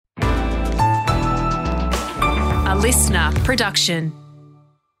listener production.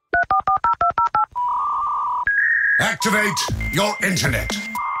 Activate your internet.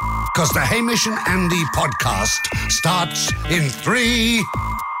 Because the Hamish and Andy podcast starts in 3,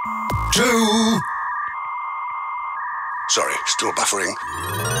 2... Sorry, still buffering.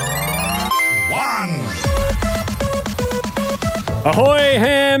 1. Ahoy,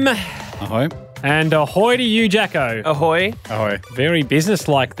 Ham! Ahoy. And ahoy to you, Jacko. Ahoy. Ahoy. Very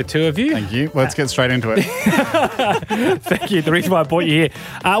businesslike, the two of you. Thank you. Let's get straight into it. Thank you. The reason why I brought you here.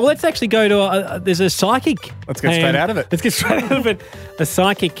 Well, let's actually go to there's a psychic. Let's get straight out of it. Let's get straight out of it. A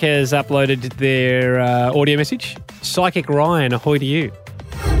psychic has uploaded their audio message. Psychic Ryan, ahoy to you.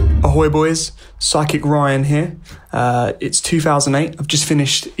 Ahoy, boys. Psychic Ryan here. It's 2008. I've just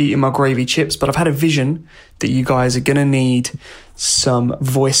finished eating my gravy chips, but I've had a vision that you guys are going to need some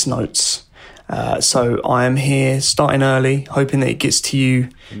voice notes. So I am here starting early, hoping that it gets to you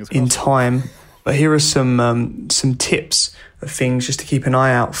in time. But here are some tips of things just to keep an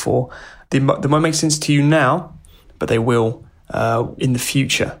eye out for. They won't make sense to you now, but they will in the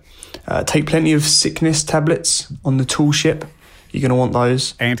future. Take plenty of sickness tablets on the tool ship. You're going to want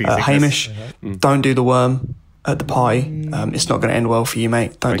those. Anti-sickness. Hamish, don't do the worm at the party. It's not going to end well for you,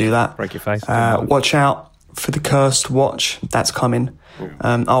 mate. Don't do that. Break your face. Watch out for the cursed watch. That's coming.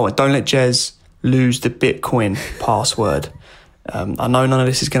 Don't let Jez lose the Bitcoin password. I know none of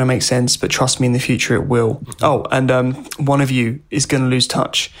this is going to make sense, but trust me, in the future it will. Oh, and one of you is going to lose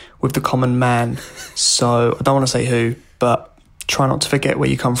touch with the common man. So I don't want to say who, but try not to forget where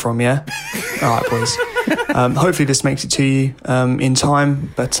you come from, yeah? All right, boys. Hopefully this makes it to you in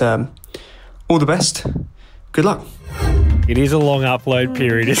time, but all the best. Good luck. It is a long upload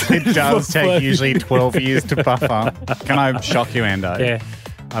period, isn't it? It does take usually 12 years to buffer. Can I shock you, Ando? Yeah.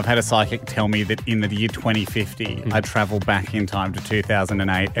 I've had a psychic tell me that in the year 2050, I travel back in time to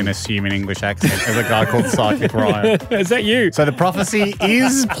 2008 and assume an English accent as a guy called Psychic Ryan. Is that you? So the prophecy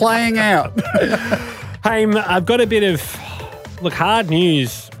is playing out. Hey, I've got a bit of, hard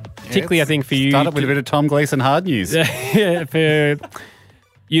news, particularly I think for you. Started with a bit of Tom Gleeson hard news. Yeah, for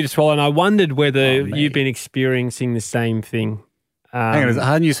you to swallow. And I wondered whether you've been experiencing the same thing. Hang on, is it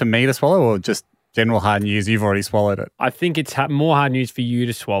hard news for me to swallow or just general hard news? You've already swallowed it. I think it's more hard news for you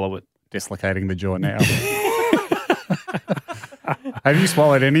to swallow it. Dislocating the jaw now. Have you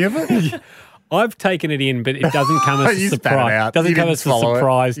swallowed any of it? I've taken it in, but it doesn't come as a You spat it surprise. out. Doesn't You come didn't as a swallow it.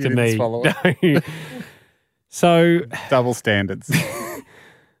 surprise You to didn't me. swallow it. So, Double standards.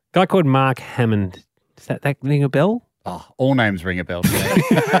 guy called Mark Hammond. Does that ring a bell? Oh, all names ring a bell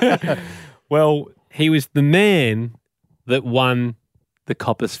today. Well, he was the man that won the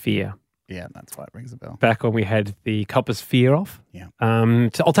Coppersphere. Yeah, that's why it rings a bell. Back when we had the Coppersphere off. Yeah.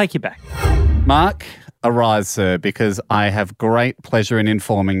 So I'll take you back. Mark, arise, sir, because I have great pleasure in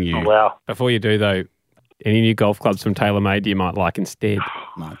informing you. Oh, wow. Before you do, though, any new golf clubs from TaylorMade you might like instead?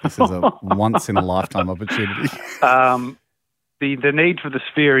 Mark, this is a once-in-a-lifetime opportunity. The need for the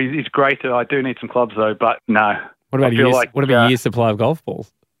sphere is greater. I do need some clubs, though, but no. What about a year's supply of golf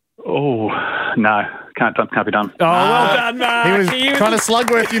balls? Oh, no. Can't be done. Oh, well done, Mark. He was trying to slug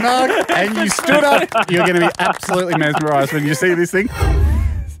with you, Mark, and you stood up. You're going to be absolutely mesmerised when you see this thing.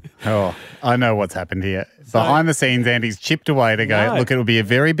 Oh, I know what's happened here. Behind the scenes, Andy's chipped away to go, look, it would be a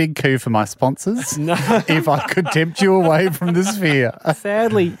very big coup for my sponsors if I could tempt you away from the sphere.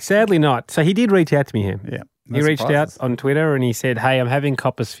 Sadly not. So he did reach out to me here. Yeah. He reached out on Twitter and he said, hey, I'm having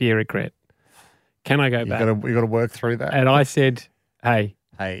Coppersphere regret. Can I go back? You've got to work through that. And I said, hey,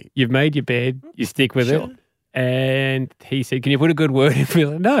 you've made your bed, you stick with it. And he said, can you put a good word in for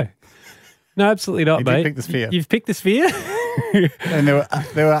it? No, absolutely not, mate. You picked the sphere. You've picked the sphere? And there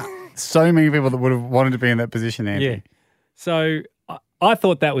were so many people that would have wanted to be in that position, Andy. Yeah. So I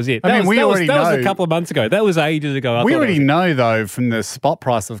thought that was it. That was a couple of months ago. That was ages ago. We already know, though, from the spot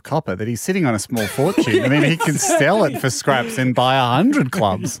price of copper that he's sitting on a small fortune. I mean, he can sell it for scraps and buy 100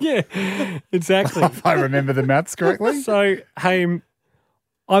 clubs. Yeah, exactly. If I remember the maths correctly. So, hey,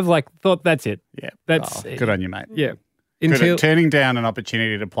 I've thought that's it. Yeah. That's good on you, mate. Yeah. Good at turning down an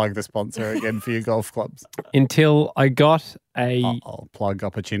opportunity to plug the sponsor again for your golf clubs. Until I got plug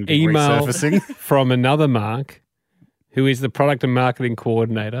opportunity email resurfacing from another Mark, who is the product and marketing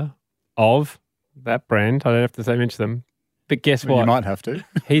coordinator of that brand. I don't have to mention them. But guess what? You might have to.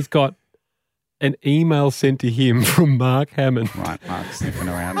 He's got an email sent to him from Mark Hammond. Right, Mark's sniffing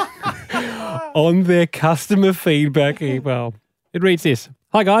around. On their customer feedback email. It reads this.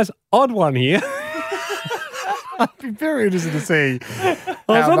 Hi, guys. Odd one here. I'd be very interested to see. I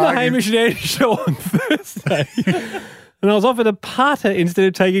was on the Hamish and Andy show on Thursday, and I was offered a putter instead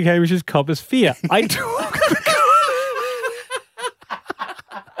of taking Hamish's Coppersphere. I took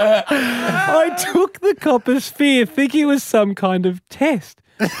I took the copper sphere thinking it was some kind of test.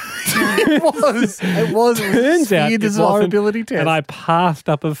 It was. Turns out a it desirability wasn't, test. and I passed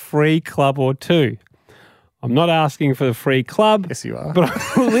up a free club or two. I'm not asking for the free club. Yes, you are. But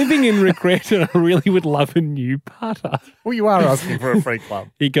I'm living in regret and I really would love a new putter. Well, you are asking for a free club.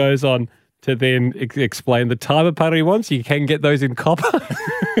 He goes on to then explain the type of putter he wants. You can get those in copper,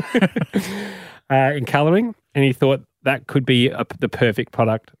 in colouring. And he thought that could be the perfect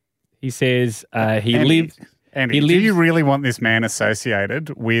product. He says Andy, do you really want this man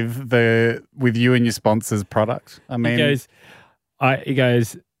associated with you and your sponsor's product? I mean, he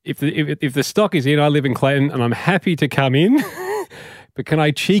goes, if the stock is in, I live in Clayton and I'm happy to come in, but can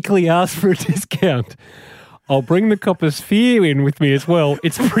I cheekily ask for a discount? I'll bring the copper sphere in with me as well.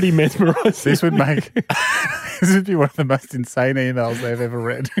 It's pretty mesmerising. This would be one of the most insane emails they've ever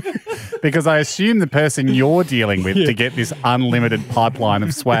read. Because I assume the person you're dealing with to get this unlimited pipeline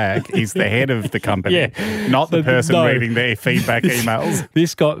of swag is the head of the company, not the person reading their feedback emails.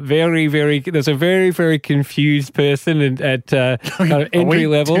 This got very, very, there's a very, very confused person at kind of entry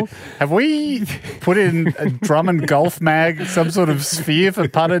level. Have we put in a Drummond Golf Mag, some sort of sphere for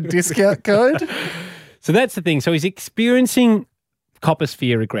putter discount code? So that's the thing. So he's experiencing copper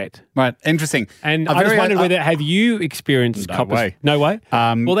sphere regret. Right. Interesting. And I just wondered have you experienced copper sphere? No way?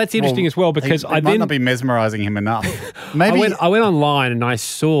 Well, that's interesting as well because I might not be mesmerising him enough. Maybe I went online and I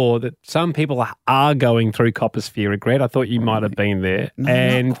saw that some people are going through copper sphere regret. I thought you might have been there.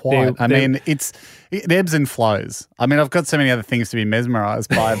 No, not quite. I mean, it ebbs and flows. I mean, I've got so many other things to be mesmerised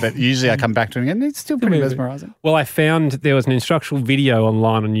by, but usually I come back to it and it's still pretty mesmerising. Well, I found there was an instructional video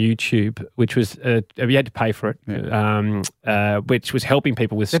online on YouTube, which was, you had to pay for it, which was helping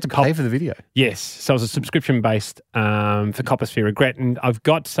people with... You had to pay for the video? Yes. So it was a subscription-based for copper sphere regret, and I've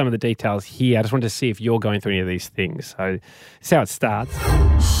got some of the details here. I just wanted to see if you're going through any of these things. So that's how it starts.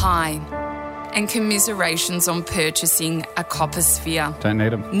 Hi. And commiserations on purchasing a copper sphere. Don't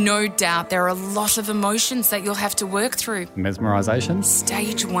need them. No doubt there are a lot of emotions that you'll have to work through. Mesmerisation?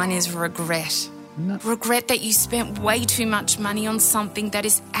 Stage 1 is regret. No. Regret that you spent way too much money on something that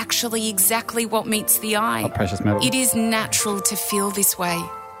is actually exactly what meets the eye. A precious metal. It is natural to feel this way.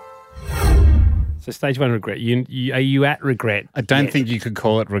 So stage 1 regret. Are you at regret? I don't think you could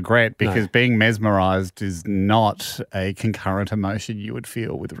call it regret because being mesmerised is not a concurrent emotion you would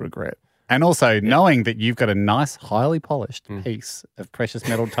feel with regret. And also knowing that you've got a nice, highly polished piece of precious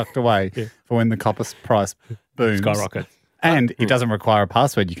metal tucked away for when the copper price booms. Skyrocket. And it doesn't require a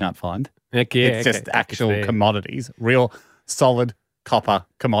password you can't find. It's just actual commodities, real solid copper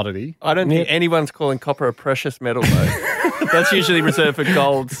commodity. I don't think anyone's calling copper a precious metal, though. That's usually reserved for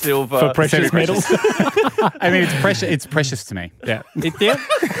gold, silver. For precious metals. I mean, it's precious to me. Yeah.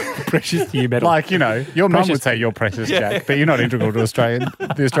 Precious to you, metal. Like, your mum would say you're precious, Jack, but you're not integral to the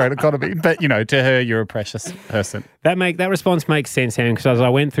Australian economy. But, to her, you're a precious person. That response makes sense, Sam, because as I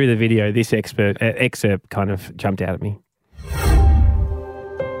went through the video, this excerpt kind of jumped out at me.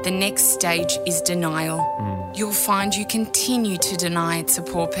 The next stage is denial. You'll find you continue to deny it's a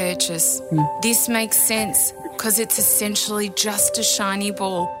poor purchase. This makes sense because it's essentially just a shiny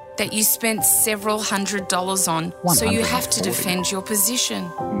ball that you spent several $100s on, so you have to defend your position.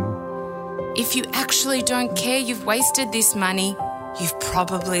 If you actually don't care you've wasted this money, you've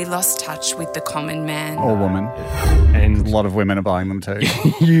probably lost touch with the common man. Or woman. And a lot of women are buying them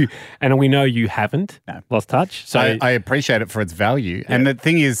too. And we know you haven't lost touch. So I appreciate it for its value. Yeah. And the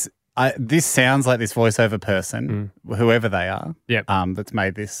thing is, this sounds like this voiceover person, whoever they are, that's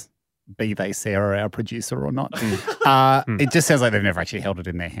made this, be they Sarah, our producer or not. It just sounds like they've never actually held it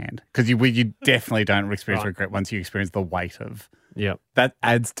in their hand because you definitely don't experience regret once you experience the weight of. Yeah, that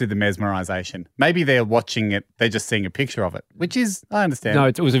adds to the mesmerization. Maybe they're watching it; they're just seeing a picture of it, which is I understand. No,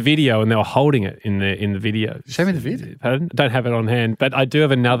 it was a video, and they were holding it in the video. Show me the video. Pardon? I don't have it on hand, but I do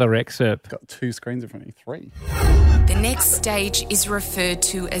have another excerpt. Got 2 screens in front of me, 3. The next stage is referred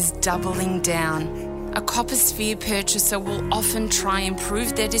to as doubling down. A copper sphere purchaser will often try and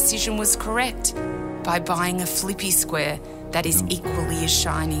prove their decision was correct by buying a flippy square that is equally as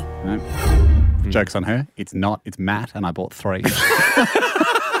shiny. No. Joke's on her. It's not. It's matte, and I bought 3.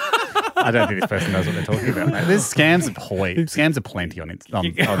 I don't think this person knows what they're talking about, mate. There's scams are plenty on YouTube.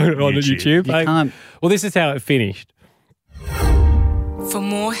 You can't. Well, this is how it finished. For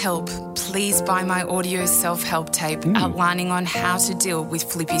more help, please buy my audio self-help tape outlining on how to deal with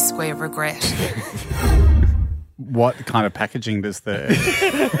flippy square regret. What kind of packaging does the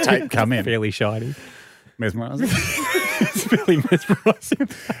tape come in? Fairly shiny. Mesmerising. It's really mesmerising.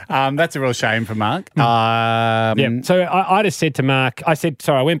 That's a real shame for Mark. So I just said to Mark, I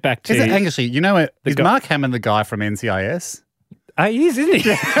went back to... Actually, you know what? Is Mark Hammond the guy from NCIS? He is, isn't he?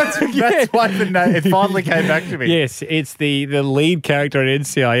 That's why it finally came back to me. Yes, it's the lead character at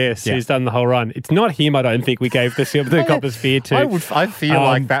NCIS who's done the whole run. It's not him, I don't think, we gave the Copper Sphere to. I feel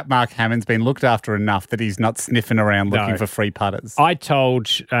like that Mark Hammond's been looked after enough that he's not sniffing around looking for free putters. I told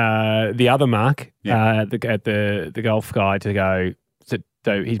the other Mark, the golf guy, to go.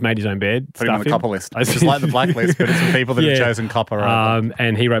 So he's made his own bed. Put him on the copper list. It's like the blacklist, but it's for people that have chosen copper.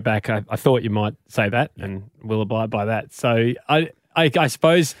 And he wrote back, I thought you might say that, and we'll abide by that. So I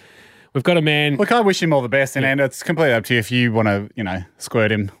suppose we've got a man. Look, I wish him all the best, and it's completely up to you if you want to,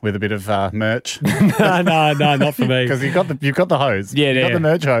 squirt him with a bit of merch. No, not for me. Because you've got the hose. Yeah, you've got the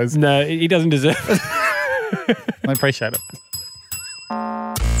merch hose. No, he doesn't deserve it. I appreciate it.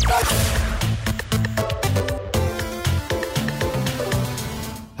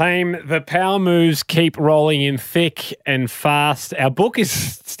 Payne, the power moves keep rolling in thick and fast. Our book is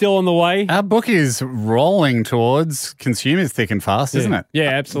still on the way. Our book is rolling towards consumers thick and fast, isn't it? Yeah,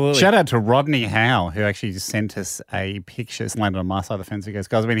 absolutely. Shout out to Rodney Howe, who actually sent us a picture. It's landed on my side of the fence. He goes,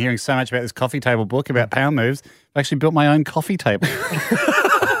 guys, I've been hearing so much about this coffee table book about power moves. I've actually built my own coffee table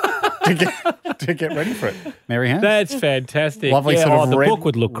to get ready for it. There he has. That's fantastic. Lovely sort of the book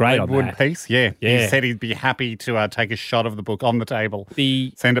would look great on redwood that. piece. Yeah. He said he'd be happy to take a shot of the book on the table.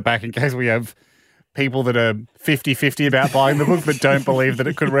 Send it back in case we have people that are 50-50 about buying the book but don't believe that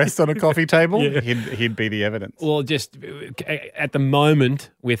it could rest on a coffee table. Yeah. He'd be the evidence. Well, just at the moment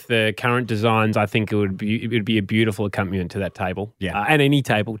with the current designs, I think it would be a beautiful accompaniment to that table. Yeah, and any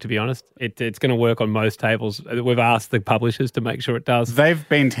table, to be honest. It's going to work on most tables. We've asked the publishers to make sure it does. They've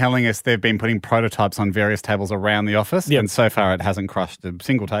been telling us they've been putting prototypes on various tables around the office, and so far it hasn't crushed a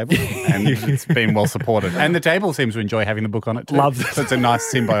single table, and it's been well supported. And the table seems to enjoy having the book on it too. Loves it. So it's a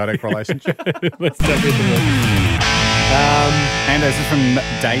nice symbiotic relationship. Let's jump into it. And this is from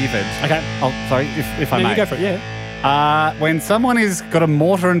David. Okay. Oh, sorry, if I may. You go for it, yeah. When someone has got a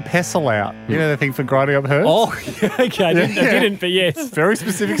mortar and pestle out, you know the thing for grinding up herbs? Oh, okay. I didn't, but yes. Very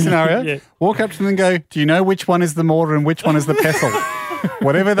specific scenario. Yeah. Walk up to them and go, do you know which one is the mortar and which one is the pestle?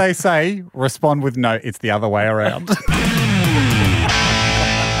 Whatever they say, respond with no, it's the other way around.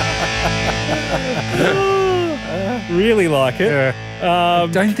 Really like it. Yeah. I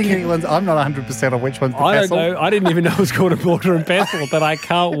don't think I'm not 100% on which one's the pestle. I don't know. I didn't even know it was called a mortar and pestle, but I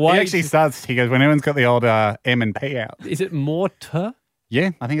can't wait. He actually starts, he goes, when everyone's got the old M and P out. Is it mortar?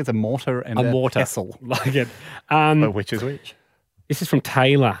 Yeah, I think it's a mortar and a pestle. Like it. But which is which? This is from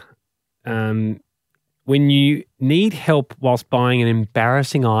Taylor. When you need help whilst buying an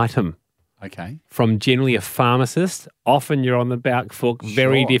embarrassing item, okay, from generally a pharmacist, often you're on the back foot.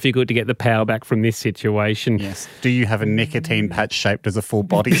 Very difficult to get the power back from this situation. Yes. Do you have a nicotine patch shaped as a full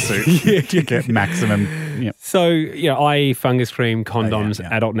bodysuit to get maximum? Yep. So, i.e. fungus cream, condoms,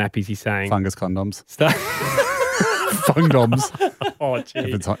 adult nappies, he's saying. Fungus condoms. Fundoms. Oh, gee.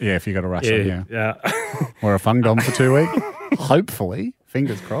 If you got a rash on, yeah. Or a fungdom for 2 weeks. Hopefully,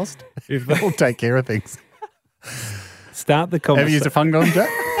 fingers crossed, they'll take care of things. Start the conversation. Have you used a fungdom, Jack?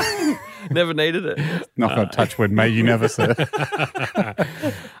 Never needed it. Knock on touch wood, may you never, sir.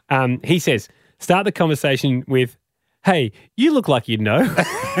 He says, start the conversation with, hey, you look like you know. That's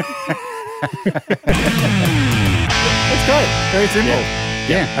great. Very simple.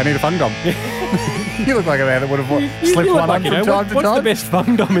 Yeah. I need a fungdom. You look like a man that would have slipped one on from time to time. What's the best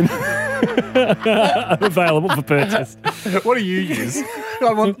fungdom available for purchase? What do you use?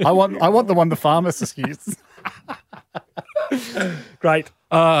 I want the one the pharmacist uses. Great.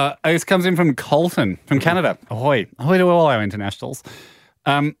 This comes in from Colton, from Canada. Ahoy. Ahoy to all our internationals.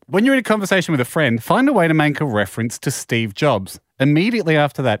 When you're in a conversation with a friend, find a way to make a reference to Steve Jobs. Immediately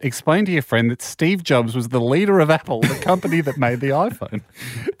after that, explain to your friend that Steve Jobs was the leader of Apple, the company that made the iPhone.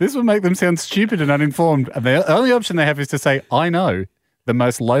 This will make them sound stupid and uninformed. And the only option they have is to say, I know, the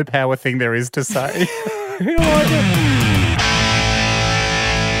most low-power thing there is to say.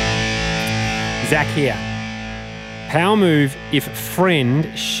 Zach here. Power move if friend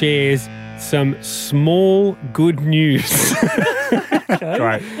shares some small good news. Okay.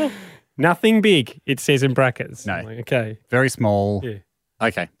 Great. Nothing big, it says in brackets. No. Okay. Very small. Yeah.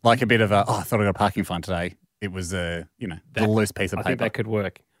 Okay. Like a bit of I thought I got a parking fine today. It was a loose piece of I paper. think that could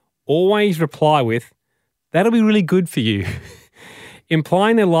work. Always reply with, that'll be really good for you.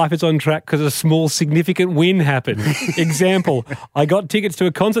 Implying their life is on track because a small significant win happened. Example, I got tickets to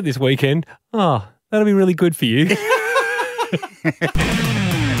a concert this weekend. Oh, that'll be really good for you. That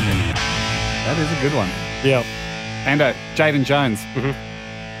is a good one. Yeah. And Jaden Jones. Mm-hmm.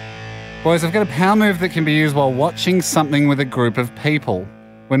 Boys, I've got a power move that can be used while watching something with a group of people.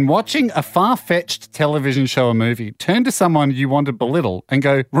 When watching a far-fetched television show or movie, turn to someone you want to belittle and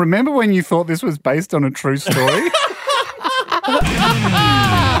go, remember when you thought this was based on a true story?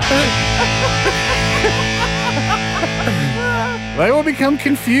 They will become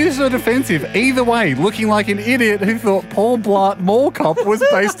confused or defensive. Either way, looking like an idiot who thought Paul Blart Mall Cop was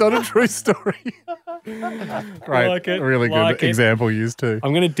based on a true story. Great. Like it, really like good it. example used too.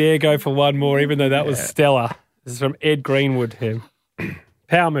 I'm going to dare go for one more, even though that was stellar. This is from Ed Greenwood here.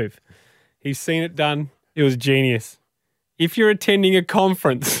 Power move. He's seen it done. It was genius. If you're attending a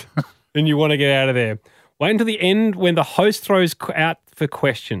conference and you want to get out of there, wait until the end when the host throws out for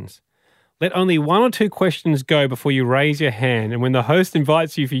questions. Let only one or two questions go before you raise your hand. And when the host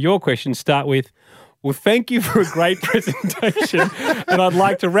invites you for your question, start with, well, thank you for a great presentation. And I'd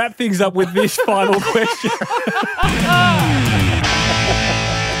like to wrap things up with this final question.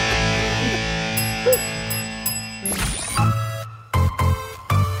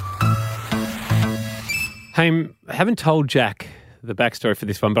 Hey, I haven't told Jack the backstory for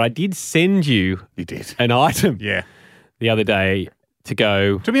this one, but I did send you an item the other day to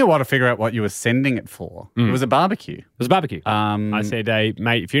go. Took me a while to figure out what you were sending it for. It was a barbecue. It was a barbecue. I said, hey,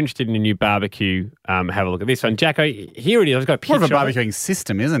 mate, if you're interested in a new barbecue, have a look at this one. Jacko, here it is. I've got a picture. More of a barbecuing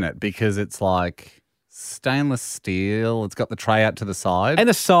system, isn't it? Because it's like stainless steel. It's got the tray out to the side. And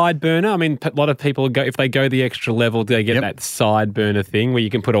a side burner. I mean, a lot of people, if they go the extra level, they get that side burner thing where you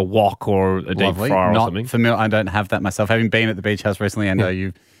can put a wok or a deep fryer or something. Familiar. I don't have that myself. Having been at the beach house recently, I know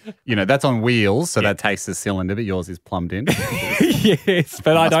you know, that's on wheels, so that takes the cylinder, but yours is plumbed in. Yes,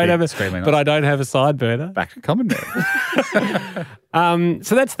 but I don't have a side burner. Back to common man.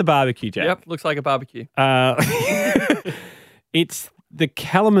 So that's the barbecue, Jack. Yep, looks like a barbecue. It's the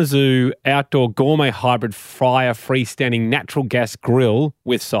Kalamazoo Outdoor Gourmet Hybrid Fryer Freestanding Natural Gas Grill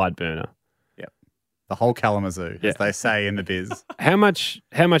with side burner. Yep. The whole Kalamazoo, as they say in the biz. How much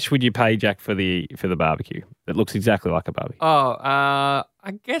would you pay, Jack, for the barbecue? That looks exactly like a barbecue. Oh,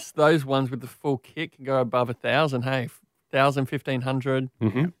 I guess those ones with the full kit can go above 1,000. Hey, 1,000, 1,500.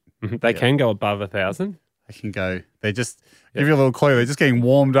 They can go above 1,000. They can go. They just give you a little clue. They're just getting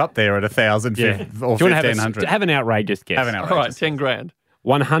warmed up there at 1,000 or 1,500. Have an outrageous guess. Have an outrageous All right, 10 grand.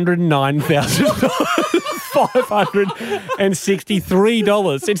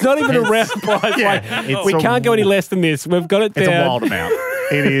 $109,563. It's not even a round price. We can't go any less than this. We've got it down. It's a wild amount.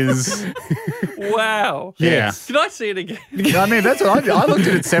 It is. Wow. Yeah. Can I see it again? I mean, that's what I did. I looked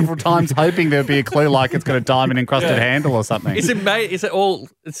at it several times hoping there'd be a clue like it's got a diamond encrusted handle or something. Is it made? Is it all?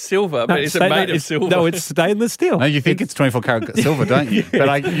 It's silver, but is it made of silver? No, it's stainless steel. No, you think it's 24 karat silver, don't you? But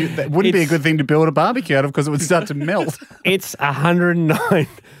that wouldn't be a good thing to build a barbecue out of because it would start to melt. It's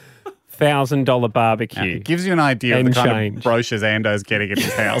 $109,000 barbecue. It gives you an idea of the kind of brochures Ando's getting at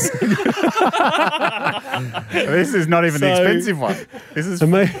his house. This is not even the expensive one. This is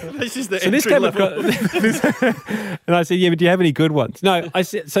the entry level. And I said, yeah, but do you have any good ones? No, I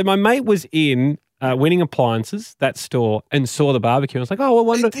said, so my mate was in Winning Appliances, that store, and saw the barbecue. I was like, oh, I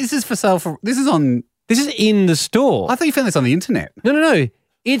wonder. This is for sale This is in the store. I thought you found this on the internet. No.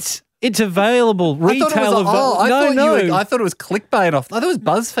 It's available. Retail. I thought it was clickbait I thought it was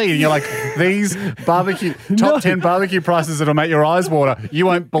BuzzFeed. And you're like, these top 10 barbecue prices that'll make your eyes water. You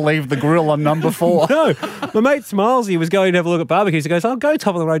won't believe the grill on number 4. No. My mate Smilesy was going to have a look at barbecues. He goes, I'll go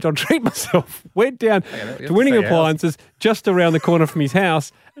top of the range. I'll treat myself. Went down to Winning Appliances just around the corner from his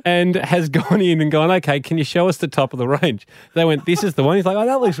house and has gone in and gone, okay, can you show us the top of the range? They went, this is the one. He's like, oh,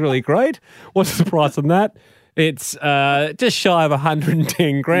 that looks really great. What's the price on that? It's just shy of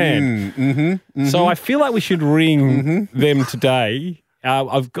 110 grand. So I feel like we should ring them today.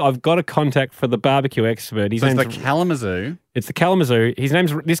 I've got a contact for the barbecue expert. It's the Kalamazoo. It's the Kalamazoo.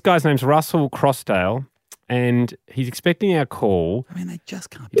 This guy's name's Russell Crossdale, and he's expecting our call. I mean, they just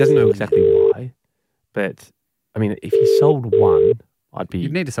can't. He doesn't know exactly why, but I mean, if he sold one,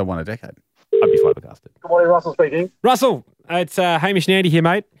 You'd need to sell one a decade. I'd be flabbergasted. Good morning, Russell speaking. Russell, it's Hamish and Andy here,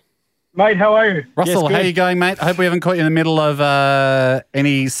 mate. Mate, how are you? Russell, how are you going, mate? I hope we haven't caught you in the middle of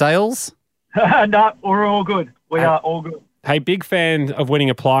any sales. No, we're all good. We are all good. Hey, big fan of Winning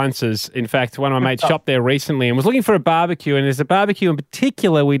Appliances. In fact, one of my mates shopped there recently and was looking for a barbecue, and there's a barbecue in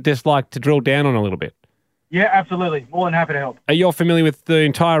particular we'd just like to drill down on a little bit. Yeah, absolutely. More than happy to help. Are you all familiar with the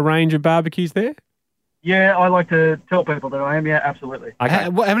entire range of barbecues there? Yeah, I like to tell people that I am. Yeah, absolutely. Okay.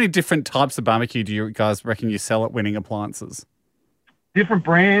 How many different types of barbecue do you guys reckon you sell at Winning Appliances? Different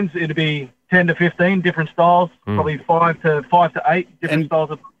brands, it'd be 10 to 15 different styles, probably 5 to 8 different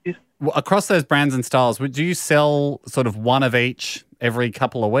styles of barbecues. Across those brands and styles, do you sell sort of one of each every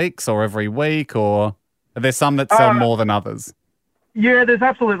couple of weeks or every week, or are there some that sell more than others? Yeah, there's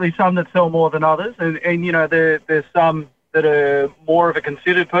absolutely some that sell more than others, and you know, there's some that are more of a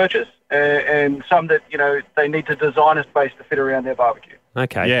considered purchase, and some that, you know, they need to design a space to fit around their barbecue.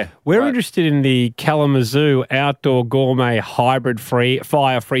 Okay. Yeah, We're right. interested in the Kalamazoo Outdoor Gourmet Hybrid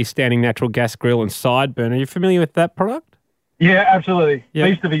freestanding natural gas grill and side burner. Are you familiar with that product? Yeah, absolutely. Yeah.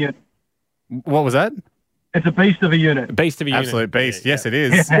 Beast of a unit. What was that? It's a beast of a unit. Beast of a unit. Absolute beast. Yes, it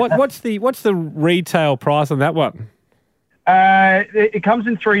is. What's the retail price on that one? It comes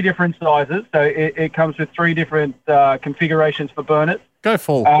in 3 different sizes. So it comes with 3 different configurations for burners. Go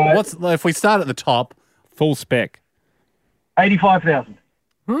full. If we start at the top? Full spec. 85,000.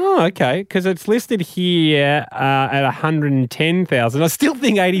 Oh, okay. Because it's listed here at 110,000. I still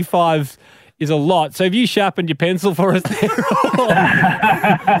think 85 is a lot. So have you sharpened your pencil for us there?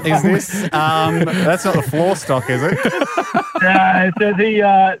 Is this? That's not the floor stock, is it? So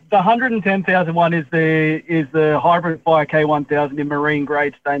the 110,000 one is the Hybrid Fire K1000 in marine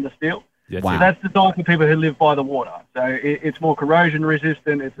grade stainless steel. Wow. So that's designed for people who live by the water. So it's more corrosion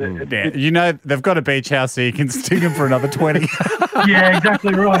resistant. Yeah, you know they've got a beach house, so you can sting them for another 20. Yeah,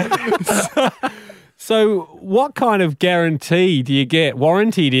 exactly right. So what kind of warranty do you get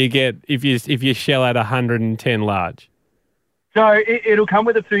if you shell out 110 large? So it'll come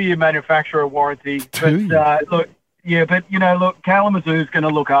with a 2-year manufacturer warranty. But Kalamazoo's going to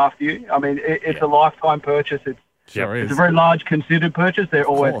look after you. I mean, it's a lifetime purchase. It's a very large considered purchase. They're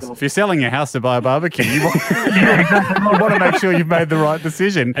always going to If you're selling your house to buy a barbecue, you want, Yeah, exactly. you want to make sure you've made the right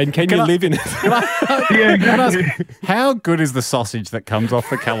decision. And can you live in it? Yeah, exactly. How good is the sausage that comes off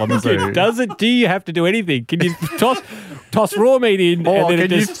the Kalamazoo? Do you have to do anything? Can you toss raw meat in Or and then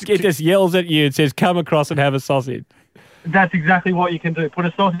can it just yells at you and says, come across and have a sausage? That's exactly what you can do. Put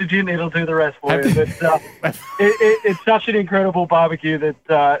a sausage in, it'll do the rest for you. But it's such an incredible barbecue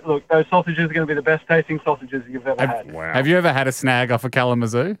that, look, those sausages are going to be the best tasting sausages you've ever had. Have you ever had a snag off a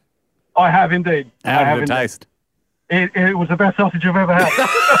Kalamazoo? I have indeed. How did it taste? It was the best sausage I've ever had.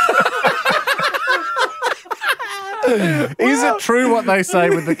 Is it true what they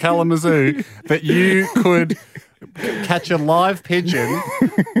say with the Kalamazoo that you could catch a live pigeon,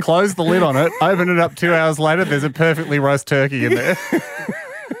 close the lid on it, open it up 2 hours later, there's a perfectly roast turkey in there?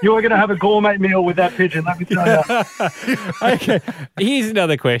 You are going to have a gourmet meal with that pigeon, let me tell you. Okay, here's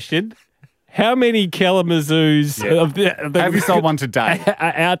another question. How many Kalamazoos have you sold one today?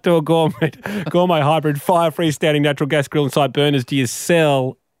 Outdoor gourmet hybrid fire freestanding natural gas grill and side burners do you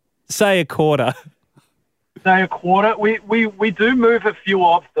sell? Say a quarter. Say a quarter. We do move a few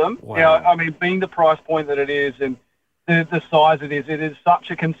of them. Wow. You know, I mean, being the price point that it is and the size it is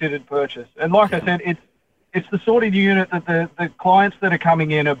such a considered purchase. And like I said, it's the sort of unit that the clients that are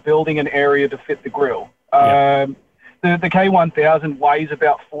coming in are building an area to fit the grill. The K1000 weighs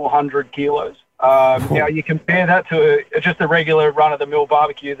about 400 kilos. Now, you compare that to just a regular run-of-the-mill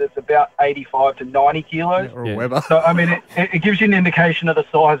barbecue that's about 85 to 90 kilos. Or a Weber. So, I mean, it gives you an indication of the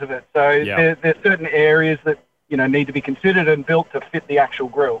size of it. So there's certain areas that, need to be considered and built to fit the actual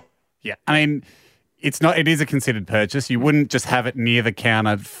grill. Yeah. I mean, it is a considered purchase. You wouldn't just have it near the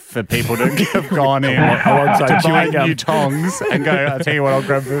counter for people to have gone in to buy new tongs and go, I'll tell you what, I'll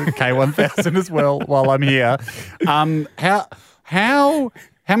grab the K1000 as well while I'm here. How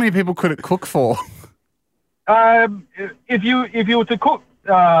many people could it cook for? If you were to cook,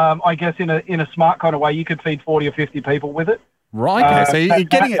 I guess in a smart kind of way, you could feed 40 or 50 people with it. Right. So you're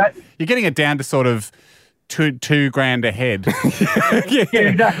getting it down to sort of $2,000 a head. Yeah,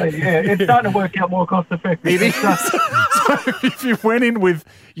 exactly. Yeah, it's starting to work out more cost effective. It is. So if you went in with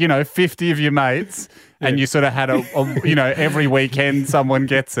 50 of your mates. And you sort of had every weekend someone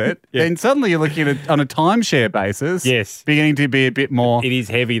gets it. Yeah. Then suddenly you're looking at on a timeshare basis. Yes. Beginning to be a bit more. It is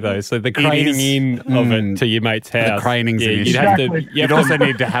heavy though. So the craning in of it to your mate's house. The craning's an issue. You'd also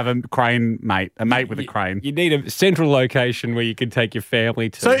need to have a crane mate, with a crane. You need a central location where you can take your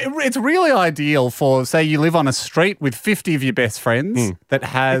family to. So it's really ideal for, say, you live on a street with 50 of your best friends that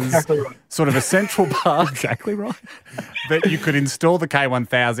has sort of a central part. Exactly right. That you could install the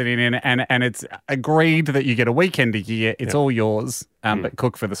K1000 in and it's agreed that you get a weekend a year. It's all yours, but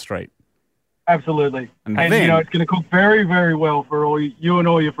cook for the street. Absolutely. And it's going to cook very, very well for you and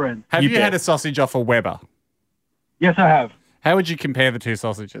all your friends. Have you had a sausage off a Weber? Yes, I have. How would you compare the two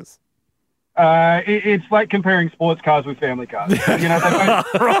sausages? It's like comparing sports cars with family cars.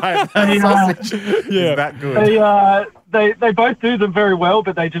 Right. Sausage is that good. They both do them very well,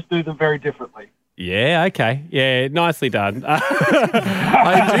 but they just do them very differently. Yeah, okay. Yeah, nicely done.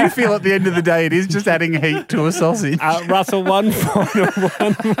 I do feel at the end of the day it is just adding heat to a sausage. Russell, one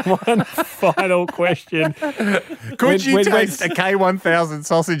final question. Could you taste a K1000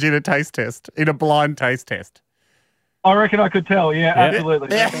 sausage in a taste test, in a blind taste test? I reckon I could tell,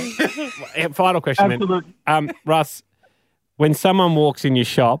 absolutely. Yeah. Final question, absolutely. Russ, when someone walks in your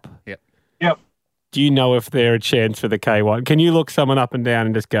shop, Yep. do you know if they're a chance for the K1? Can you look someone up and down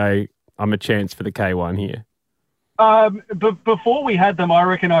and just go, I'm a chance for the K1 here? But before we had them, I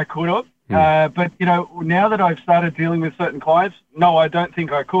reckon I could have. But, now that I've started dealing with certain clients, no, I don't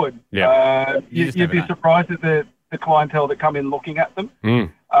think I could. Yeah. You'd be surprised at the clientele that come in looking at them.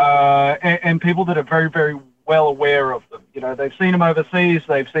 And people that are very, very well aware of them. They've seen them overseas,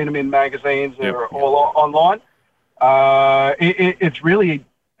 they've seen them in magazines or online. It's really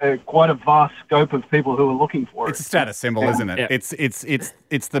quite a vast scope of people who are looking for it. It's a status symbol, isn't it? Yeah.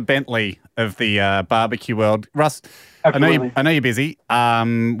 It's the Bentley of the barbecue world. Russ, I know you're busy.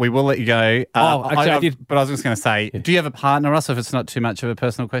 We will let you go. I did. But I was just going to say, do you have a partner, Russ? If it's not too much of a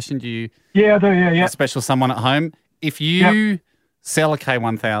personal question, do you? Yeah, I do. Yeah. A special someone at home. If you sell a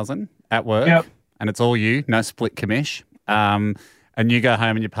K1000 at work and it's all you, no split commish, and you go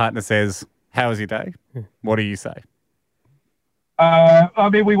home and your partner says, "How was your day?" What do you say?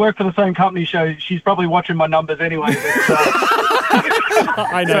 We work for the same company, so she's probably watching my numbers anyway.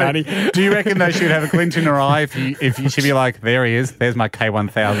 I know, honey. Do you reckon they should have a glint in her eye if you should be like, there he is, there's my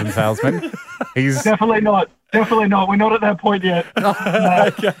K1000 salesman? He's definitely not. Definitely not. We're not at that point yet. Okay.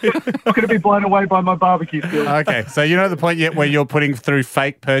 I'm going to be blown away by my barbecue skills. Okay, so you're not at the point yet where you're putting through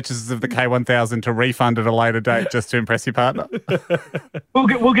fake purchases of the K1000 to refund at a later date just to impress your partner?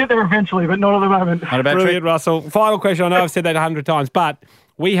 We'll get there eventually, but not at the moment. Not a bad Brilliant, trick. Russell. Final question. I know I've said that 100 times, but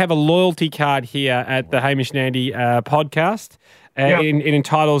we have a loyalty card here at the Hamish and Andy podcast. It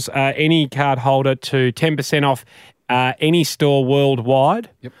entitles any card holder to 10% off any store worldwide.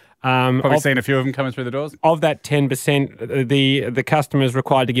 Yep. Probably seen a few of them coming through the doors. Of that 10%, the customer is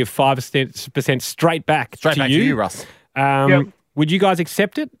required to give 5% straight back to you. To you, Russ. Would you guys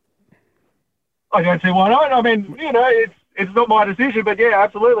accept it? I don't see why not. I mean, it's not my decision, but yeah,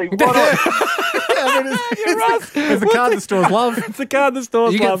 absolutely. Why not? It's the card the stores love. It's the card the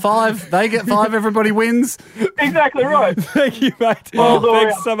stores love. You get 5, they get 5, everybody wins. Exactly right. Thank you, mate. Well,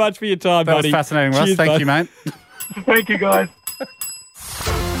 thanks so much for your time, That buddy. was fascinating, Russ. Cheers, Thank bud. you, mate. Thank you, guys.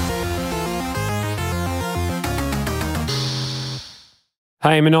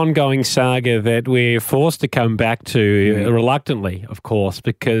 Hey, I'm an ongoing saga that we're forced to come back to reluctantly, of course,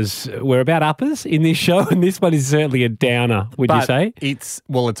 because we're about uppers in this show, and this one is certainly a downer, would you say? It's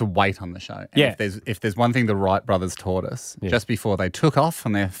a weight on the show. And Yeah. if there's one thing the Wright brothers taught us, just before they took off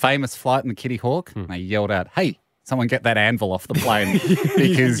on their famous flight in the Kitty Hawk, they yelled out, "Hey, someone get that anvil off the plane,"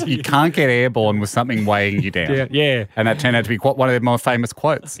 because you can't get airborne with something weighing you down. Yeah. And that turned out to be quite one of their more famous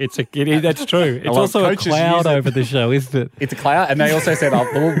quotes. That's true. It's lot of also a coaches cloud use it. over the show, isn't it? It's a cloud. And they also said,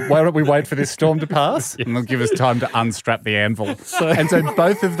 why don't we wait for this storm to pass? And they'll give us time to unstrap the anvil. And so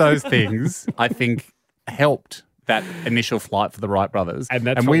both of those things, I think, helped that initial flight for the Wright brothers. And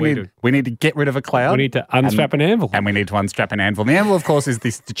that's what we do. We need to get rid of a cloud. We need to unstrap an anvil. And we need to unstrap an anvil. And the anvil, of course, is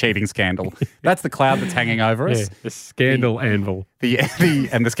the cheating scandal. That's the cloud that's hanging over us. Yeah, the scandal anvil.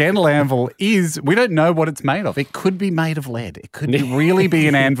 And the scandal anvil is, we don't know what it's made of. It could be made of lead. It could really be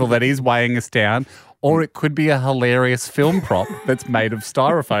an anvil that is weighing us down, or it could be a hilarious film prop that's made of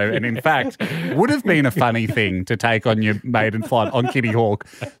styrofoam and, in fact, would have been a funny thing to take on your maiden flight on Kitty Hawk.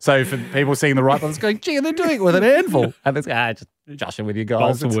 So for people seeing the Wright brothers going, gee, they're doing it with an anvil. And it's, just joshing with you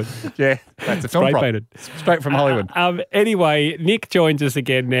guys. Balsa wood. Yeah, that's a film prop. Spray-painted. Straight from Hollywood. Anyway, Nick joins us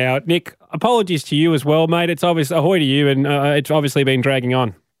again now. Nick, apologies to you as well, mate. It's obvious, ahoy to you, and it's obviously been dragging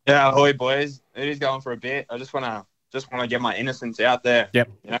on. Yeah, ahoy, boys. It is going for a bit. I just want to get my innocence out there. Yep.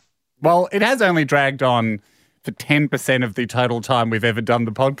 Well, it has only dragged on for 10% of the total time we've ever done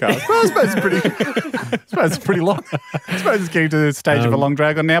the podcast. Well, I suppose it's pretty long. I suppose it's getting to the stage of a long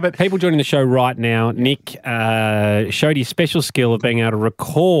drag on now. But people joining the show right now, Nick showed his special skill of being able to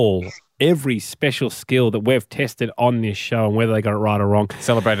recall every special skill that we've tested on this show and whether they got it right or wrong.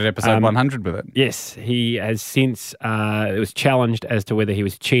 Celebrated episode 100 with it. Yes, he has since it was challenged as to whether he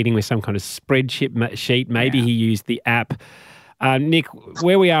was cheating with some kind of spreadsheet. Maybe he used the app. Nick,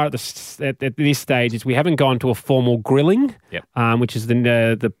 where we are at this stage is we haven't gone to a formal grilling, which is the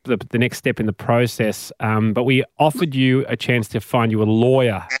next step in the process. But we offered you a chance to find you a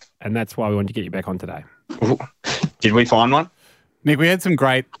lawyer, and that's why we wanted to get you back on today. Did we find one? Nick, we had some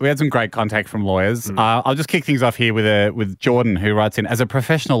great contact from lawyers. I'll just kick things off here with Jordan, who writes in, as a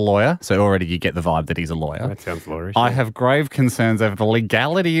professional lawyer, so already you get the vibe that he's a lawyer. That sounds lawyerish. I have grave concerns over the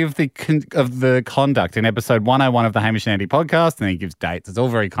legality of the conduct in episode 101 of the Hamish and Andy podcast, and he gives dates. It's all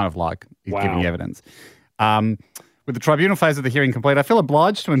very kind of like he's giving evidence. With the tribunal phase of the hearing complete, I feel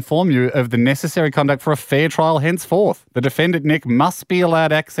obliged to inform you of the necessary conduct for a fair trial henceforth. The defendant, Nick, must be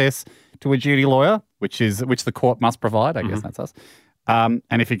allowed access to a duty lawyer, which the court must provide. I guess that's us.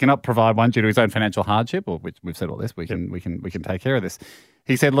 And if he cannot provide one due to his own financial hardship, or which we've said all this, we can take care of this.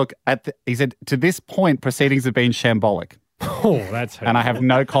 He said, look, he said, to this point, proceedings have been shambolic. Oh, that's hurtful. And I have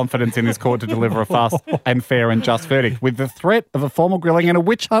no confidence in this court to deliver a fast and fair and just verdict. With the threat of a formal grilling and a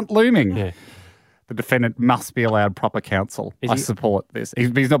witch hunt looming, the defendant must be allowed proper counsel. I support this.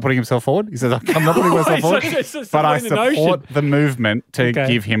 He's not putting himself forward. He says, I'm not putting myself forward, but I support the movement to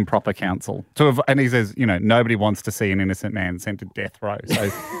give him proper counsel. And he says, nobody wants to see an innocent man sent to death row.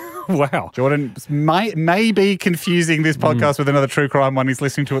 So, wow. Jordan may be confusing this podcast with another true crime one he's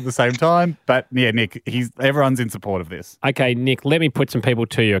listening to at the same time. But yeah, Nick, everyone's in support of this. Okay, Nick, let me put some people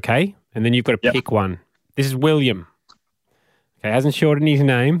to you, okay? And then you've got to pick one. This is William. Okay, hasn't shortened his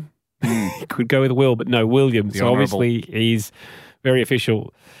name. He could go with Will, but no, William. So obviously he's very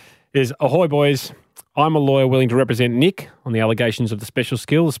official. Is ahoy, boys. I'm a lawyer willing to represent Nick on the allegations of the special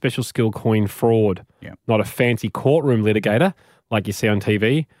skill coin fraud. Yeah. Not a fancy courtroom litigator like you see on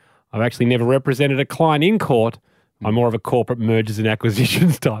TV. I've actually never represented a client in court. I'm more of a corporate mergers and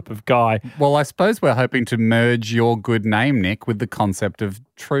acquisitions type of guy. Well, I suppose we're hoping to merge your good name, Nick, with the concept of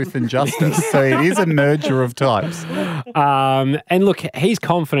truth and justice. So it is a merger of types. And look, he's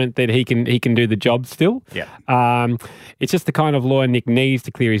confident that he can do the job still. Yeah. It's just the kind of lawyer Nick needs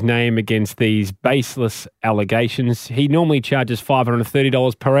to clear his name against these baseless allegations. He normally charges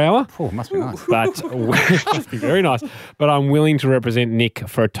 $530 per hour. Oh, must be nice. But must be very nice. But I'm willing to represent Nick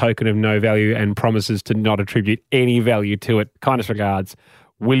for a token of no value and promises to not attribute any value to it. Kindest regards,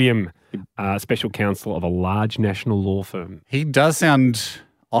 William, special counsel of a large national law firm. He does sound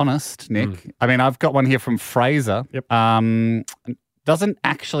honest, Nick. I mean, I've got one here from Fraser. Yep. Doesn't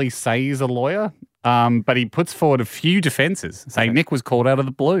actually say he's a lawyer, but he puts forward a few defences, saying Nick was called out of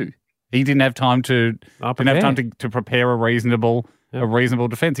the blue. He didn't have time to prepare a reasonable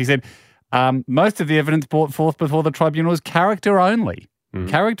defence. He said most of the evidence brought forth before the tribunal is character only, and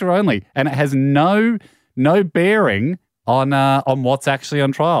it has no bearing on what's actually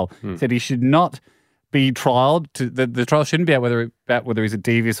on trial. He said he should not be trialed. The trial shouldn't be about whether he's a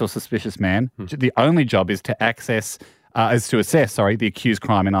devious or suspicious man. The only job is to assess the accused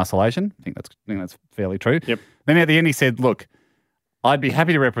crime in isolation. I think that's fairly true. Yep. Then at the end he said, look, I'd be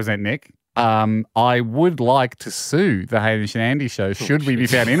happy to represent Nick. I would like to sue the Hamish and Andy show should we be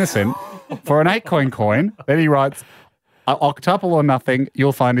found innocent for an 8-coin. Then he writes, octuple or nothing,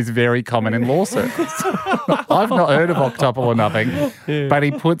 you'll find is very common in law circles. I've not heard of octuple or nothing, but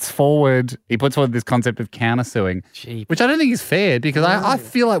he puts forward this concept of countersuing, which I don't think is fair because I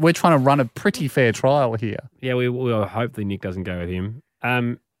feel like we're trying to run a pretty fair trial here. Yeah, we hopefully Nick doesn't go with him.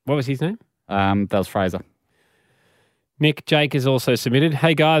 What was his name? That was Fraser. Nick, Jake has also submitted,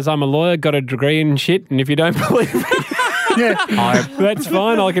 hey guys, I'm a lawyer, got a degree in shit, and if you don't believe me, that's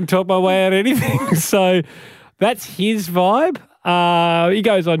fine, I can talk my way out of anything. So that's his vibe. He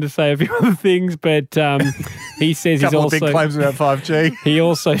goes on to say a few other things, but he says he's also... big claims about 5G. He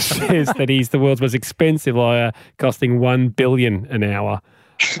also says that he's the world's most expensive lawyer, costing $1 billion an hour.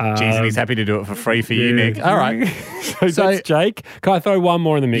 Jeez, and he's happy to do it for free for you, Nick. All right. so that's Jake. Can I throw one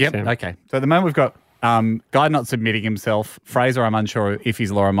more in the mix? Yep, Sam? okay. So at the moment we've got guy not submitting himself. Fraser, I'm unsure if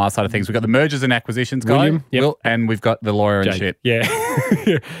he's a lawyer on my side of things. We've got the mergers and acquisitions guy. William, yep. Will, and we've got the lawyer and shit. Yeah.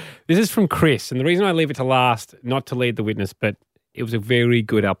 This is from Chris. And the reason I leave it to last, not to lead the witness, but it was a very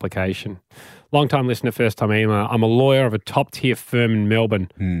good application. Long-time listener, first-time emailer. I'm a lawyer of a top-tier firm in Melbourne,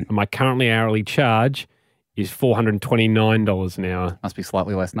 and my currently hourly charge is $429 an hour. Must be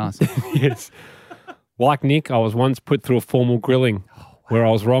slightly less nice. Yes. Like Nick, I was once put through a formal grilling where I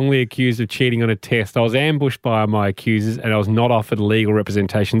was wrongly accused of cheating on a test. I was ambushed by my accusers and I was not offered legal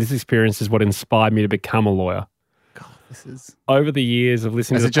representation. This experience is what inspired me to become a lawyer. God, this is... Over the years of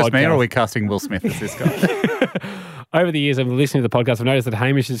listening to the podcast... Is it just me or are we casting Will Smith as this guy? Over the years of listening to the podcast, I've noticed that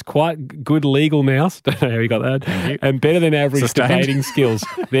Hamish is quite good legal mouse. Don't know how he got that. And better than average debating skills.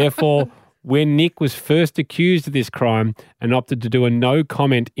 Therefore, when Nick was first accused of this crime and opted to do a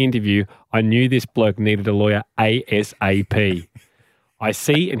no-comment interview, I knew this bloke needed a lawyer ASAP. I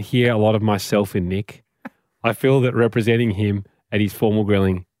see and hear a lot of myself in Nick. I feel that representing him at his formal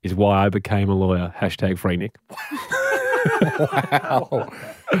grilling is why I became a lawyer. #free Nick. Wow.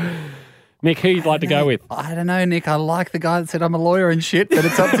 Nick, who you'd like to go with? I don't know, Nick. I like the guy that said I'm a lawyer and shit, but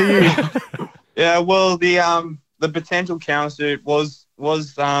it's up to you. Yeah, well, the potential countersuit was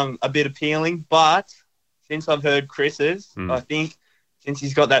a bit appealing, but since I've heard Chris's, I think since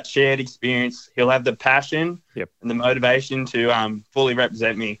he's got that shared experience, he'll have the passion and the motivation to fully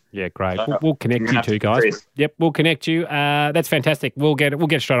represent me. Yeah, great. So we'll connect you two guys. Chris. Yep, we'll connect you. That's fantastic. We'll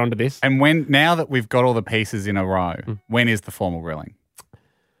get straight onto this. And now that we've got all the pieces in a row, when is the formal grilling?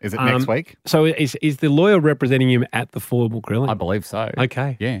 Is it next week? So is the lawyer representing him at the formal grilling? I believe so.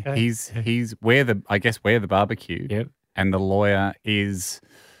 Okay. Yeah. Okay. He's where the barbecue. Yep. And the lawyer is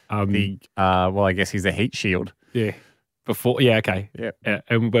I guess he's a heat shield. Yeah. Before, okay. Yeah.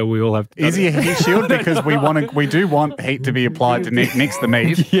 And where we all have. Is he a heat shield? Because we do want heat to be applied to mix the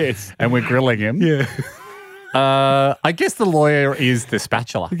meat. Yes. And we're grilling him. Yeah. I guess the lawyer is the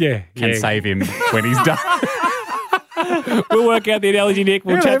spatula. Yeah. Can save him when he's done. We'll work out the analogy, Nick.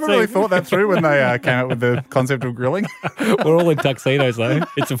 We'll I chat never really soon. thought that through when they came up with the concept of grilling. We're all in tuxedos, though.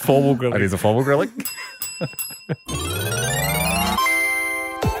 It's a formal grilling. It is a formal grilling.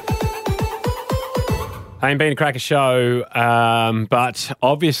 Ain't been a cracker show, but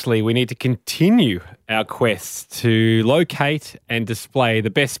obviously we need to continue our quest to locate and display the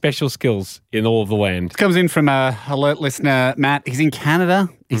best special skills in all of the land. This comes in from a alert listener, Matt. He's in Canada.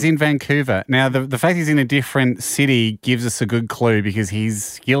 He's in Vancouver. Now, the fact he's in a different city gives us a good clue because his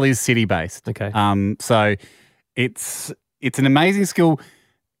skill is city-based. Okay. So it's an amazing skill.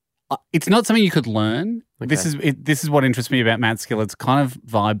 It's not something you could learn. Okay. This is what interests me about Matt's skill. It's kind of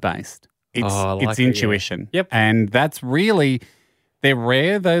vibe-based. It's intuition. Yeah. Yep. And that's really, they're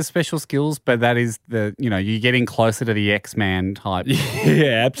rare, those special skills, but that is you're getting closer to the X-Man type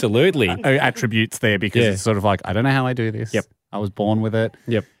Yeah, absolutely. attributes there because it's sort of like, I don't know how I do this. Yep. I was born with it.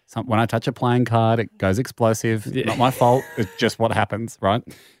 Yep. When I touch a playing card, it goes explosive. Not my fault. It's just what happens, right?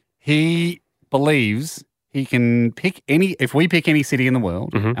 He believes he can pick if we pick any city in the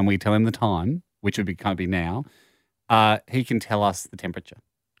world and we tell him the time, which would be now, he can tell us the temperature.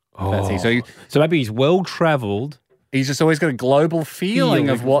 Oh. So maybe he's well-travelled. He's just always got a global feeling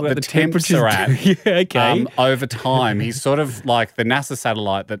of what the temps are at. Yeah, okay. Over time. He's sort of like the NASA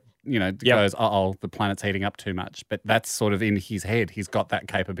satellite that, goes, the planet's heating up too much. But that's sort of in his head. He's got that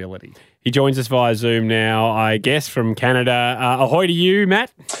capability. He joins us via Zoom now, I guess, from Canada. Ahoy to you,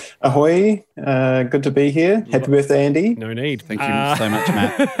 Matt. Ahoy. Good to be here. Happy birthday, Andy. No need. Thank you so much,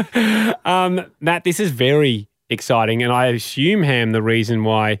 Matt. Matt, this is very exciting, and I assume, Ham, the reason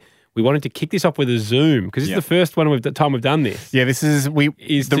why we wanted to kick this off with a Zoom, because this is the first time we've done this. Yeah, this is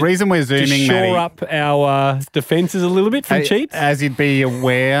the reason we're Zooming, to shore up our defences a little bit from cheats. As you'd be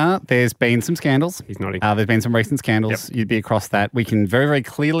aware, there's been some scandals. He's nodding. There's been some recent scandals. Yep. You'd be across that. We can very, very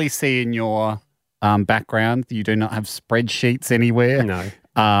clearly see in your background you do not have spreadsheets anywhere.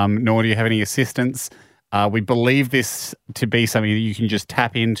 No. Nor do you have any assistants. We believe this to be something that you can just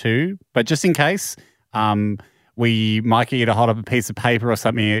tap into, but just in case, we might get you to hold up a piece of paper or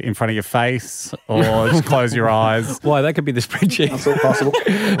something in front of your face, or just close your eyes. Why, that could be the spreadsheet. That's all possible.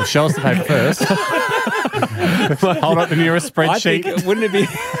 Well, show us the paper first. Hold up the nearest spreadsheet. I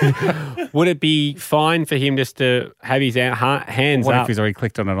think, would it be fine for him just to have his hands What up? if he's already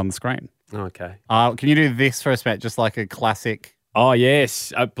clicked on it on the screen? Okay. Can you do this for us, Matt? Just like a classic. Oh,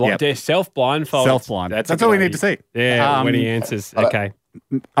 yes. Self-blindfold. Self-blind. That's all we need to see. Yeah, when he answers. Okay.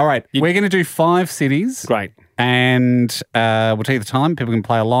 All right. We're going to do 5 cities. Great. And we'll tell you the time. People can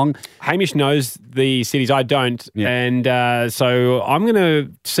play along. Hamish knows the cities. I don't. Yeah. And so I'm going to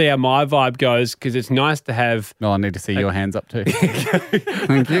see how my vibe goes, because it's nice to have... No, I need to see your hands up too.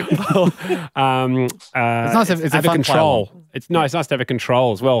 Thank you. it's nice to have a control. It's nice to have a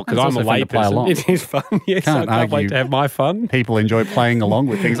control as well, because I'm a layperson. It is fun. Yes, I can't wait to have my fun. People enjoy playing along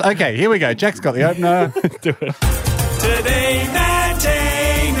with things. Okay, here we go. Jack's got the opener. Do it. Today, Matt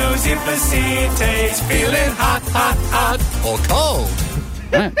knows if the city's feeling hot, hot, hot or cold.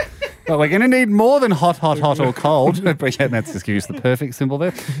 Right. Well, we're going to need more than hot, hot, hot or cold. I appreciate Matt's just used the perfect symbol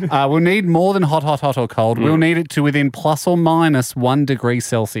there. We'll need more than hot, hot, hot or cold. We'll need it to within plus or minus 1 degree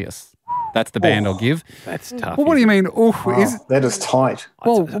Celsius. That's the band I'll give. That's tough. Well, what do you mean? Wow, that is tight.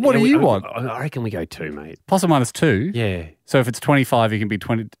 Well, what do you want? I reckon we go 2, mate. Plus or minus 2? Yeah. So if it's 25, you can be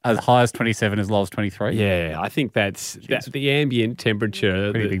 20, as high as 27, as low as 23? Yeah, I think that's the ambient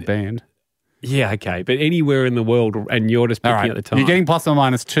temperature. Pretty big band. Yeah, okay. But anywhere in the world, and you're just picking at the time. You're getting plus or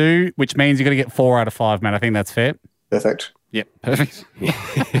minus 2, which means you've got to get 4 out of 5, Matt. I think that's fair. Perfect. Yep, perfect.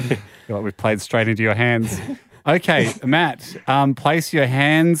 Feel like we've played straight into your hands. Okay, Matt, place your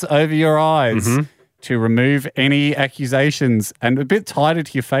hands over your eyes to remove any accusations, and a bit tighter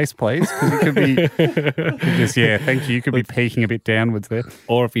to your face, please, because it could be thank you. You could be peeking a bit downwards there.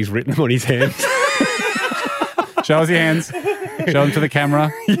 Or if he's written them on his hands. Show us your hands. Show them to the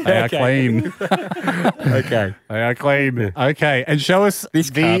camera. They are clean. Okay. They are clean. Okay. And show us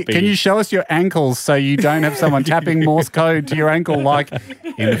can you show us your ankles so you don't have someone tapping Morse code to your ankle like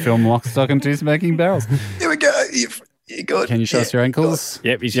in the film Lock, Stock and Two Smoking Barrels? Here we go. You're good. Can you show us your ankles?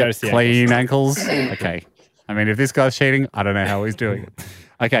 Yep, he shows the clean ankles. Okay. I mean, if this guy's cheating, I don't know how he's doing it.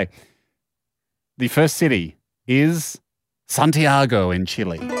 Okay. The first city is Santiago in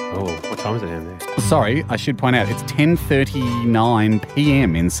Chile. Oh, what time is it down there? Sorry, I should point out it's 10:39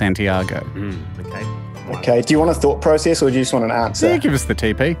 p.m. in Santiago. Okay. Okay, do you want a thought process or do you just want an answer? Yeah, give us the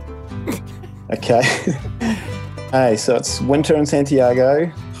TP. Okay. Hey, so it's winter in Santiago.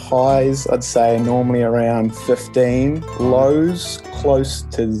 Highs, I'd say, normally around 15. Lows, close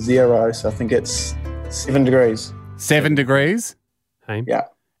to 0. So I think it's 7 degrees. 7 degrees? Hey. Yeah.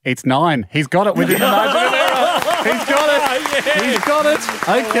 It's 9. He's got it within the margin of error. He's got it. Yes. He's got it.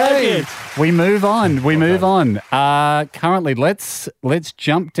 Okay. Like it. We move on. We move on. Currently, let's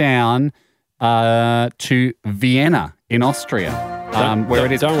jump down to Vienna in Austria. Where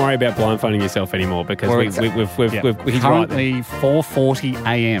it is. Don't worry about blindfolding yourself anymore because he's currently 4:40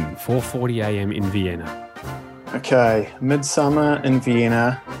 a.m. 4:40 a.m. in Vienna. Okay, midsummer in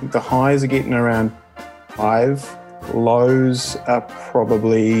Vienna. The highs are getting around 5. Lows are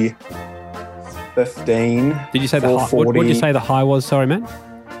probably 15. Did you say the high? What did you say the high was? Sorry, man.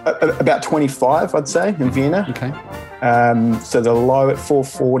 About 25, I'd say, in Vienna. Okay. So the low at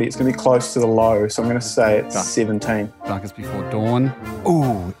 4:40, it's going to be close to the low. So I'm going to say it's 17. Darkest before dawn.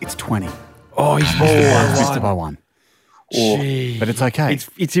 Ooh, it's 20. Oh, he's missed it by 1. Gee. But it's okay.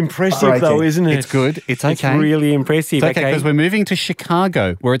 It's impressive though, isn't it? It's good. It's okay. It's really impressive. It's okay because we're moving to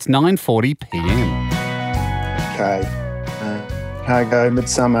Chicago where it's 9:40 p.m. Okay. Chicago,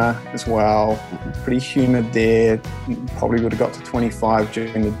 midsummer as well. Pretty humid there. Probably would have got to 25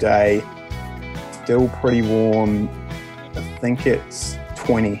 during the day. Still pretty warm. I think it's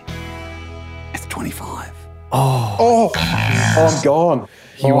 20. It's 25. Oh, I'm gone.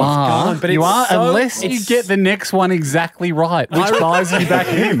 You are, gone, but you it's are, so- unless you it's- get the next one exactly right, which buys you back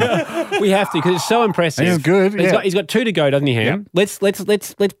in. We have to because it's so impressive. It's good, yeah. He's got 2 to go, doesn't he, Ham? Let's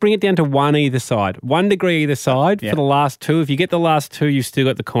bring it down to 1 either side. 1 degree either side for the last 2. If you get the last 2, you've still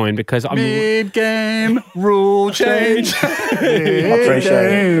got the coin because I'm Mid-game rule change. Appreciate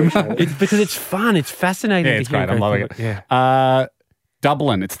it. It's because it's fun. It's fascinating. Yeah, to it's hear great. I'm go loving through it. Yeah.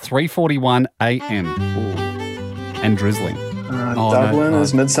 Dublin, it's 3:41 a.m. and drizzling. Dublin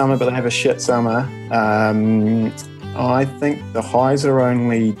is midsummer, but they have a shit summer. I think the highs are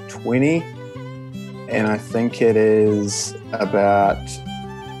only 20, and I think it is about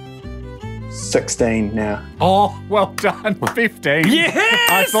 16 now. Oh, well done. 15. Yes!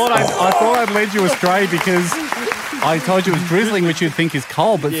 I thought I'd led you astray because I told you it was drizzling, which you'd think is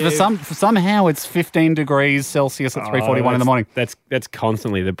cold, but for somehow it's 15 degrees Celsius at 3:41 in the morning. That's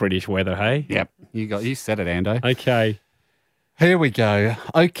constantly the British weather, hey? Yep. You said it, Ando. Okay. Here we go.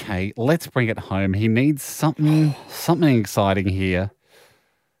 Okay, let's bring it home. He needs something exciting here.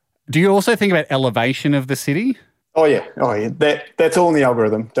 Do you also think about elevation of the city? Oh yeah. That's all in the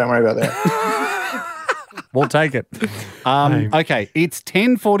algorithm. Don't worry about that. We'll take it. Okay, it's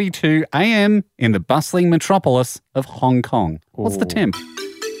 10:42 a.m. in the bustling metropolis of Hong Kong. What's the temp?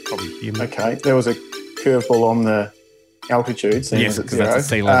 Okay, there was a curveball on the altitude. Yes, because that's a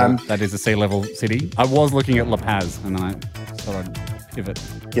sea level. That is a sea level city. I was looking at La Paz, and I thought I'd pivot.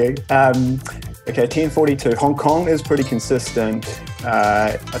 Yeah. Okay, 10:42. Hong Kong is pretty consistent.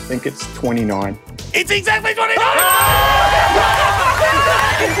 I think it's 29. It's exactly 29!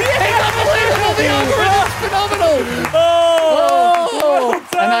 It's unbelievable! The algorithm's phenomenal!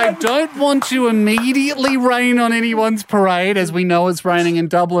 And I don't want to immediately rain on anyone's parade, as we know it's raining in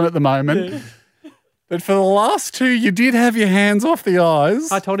Dublin at the moment. But for the last 2, you did have your hands off the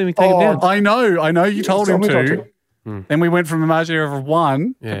eyes. I told him to take it down. I know you told him to. Hmm. Then we went from a margin of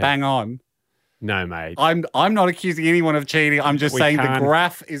 1 to bang on. No, mate. I'm not accusing anyone of cheating. I'm just saying the can't.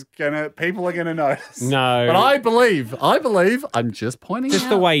 graph is people are gonna notice. No. But I believe. I'm just pointing Just out.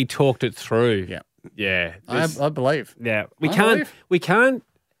 the way he talked it through. Yeah. Yeah. I believe. Yeah. I believe. We can't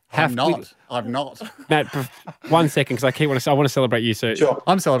have I'm not. Matt, 1 second, because I want to celebrate you, sir. Sure.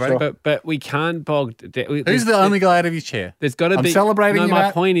 I'm celebrating. But we can't bog. Who's the only guy out of your chair? There's got to I'm be. celebrating No, you, my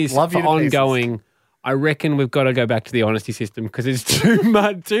Matt. point is Love for you to pieces. ongoing. I reckon we've got to go back to the honesty system because there's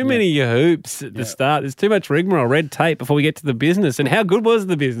too many hoops at the start. There's too much rigmarole, red tape before we get to the business. And how good was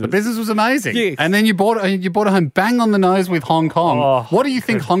the business? The business was amazing. Yes. And then you brought it home bang on the nose with Hong Kong. Oh. What do you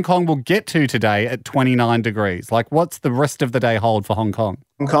think Hong Kong will get to today at 29 degrees? Like, what's the rest of the day hold for Hong Kong?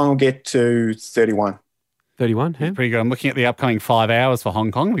 Hong Kong will get to 31. 31, yeah? Pretty good. I'm looking at the upcoming 5 hours for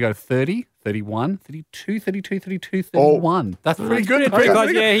Hong Kong. We go 30, 31, 32, 32, 32, 31. That's pretty good. Pretty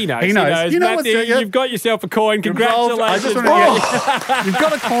close. Yeah, he knows. He knows. You know what's Matthew, you've got yourself a coin. Congratulations. I just want to you've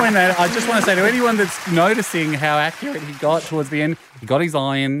got a coin there. I just want to say to anyone that's noticing how accurate he got towards the end, he got his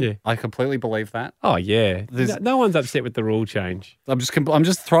eye in. Yeah. I completely believe that. Oh, yeah. No one's upset with the rule change. I'm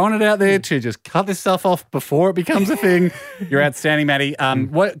just throwing it out there to just cut this stuff off before it becomes a thing. You're outstanding, Matty.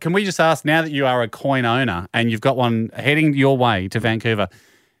 What can we just ask, now that you are a coin owner and you've got one heading your way to Vancouver,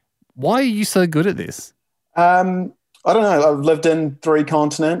 why are you so good at this? I don't know. I've lived in 3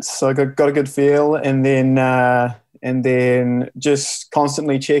 continents, so I got a good feel, and then just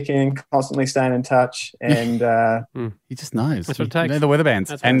constantly checking, constantly staying in touch, and he just knows. That's what it takes. You know the weather bands.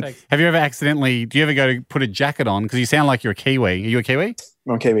 That's what it takes. Have you ever accidentally? Do you ever go to put a jacket on because you sound like you're a Kiwi? Are you a Kiwi?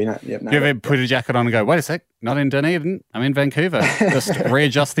 I'm a Kiwi. No, yeah, no. Do you ever put a jacket on and go, wait a sec, not in Dunedin, I'm in Vancouver. Just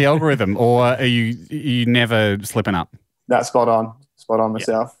readjust the algorithm, or are you never slipping up? That's spot on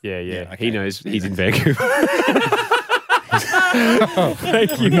myself. Yeah. Okay. He knows he's in Vancouver.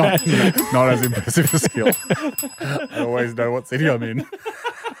 Thank you, not as impressive a skill. I always know what city I'm in.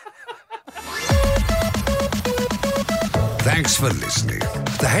 Thanks for listening.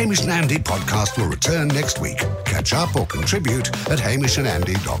 The Hamish and Andy podcast will return next week. Catch up or contribute at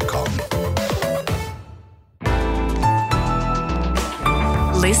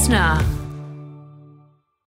hamishandandy.com. Listener.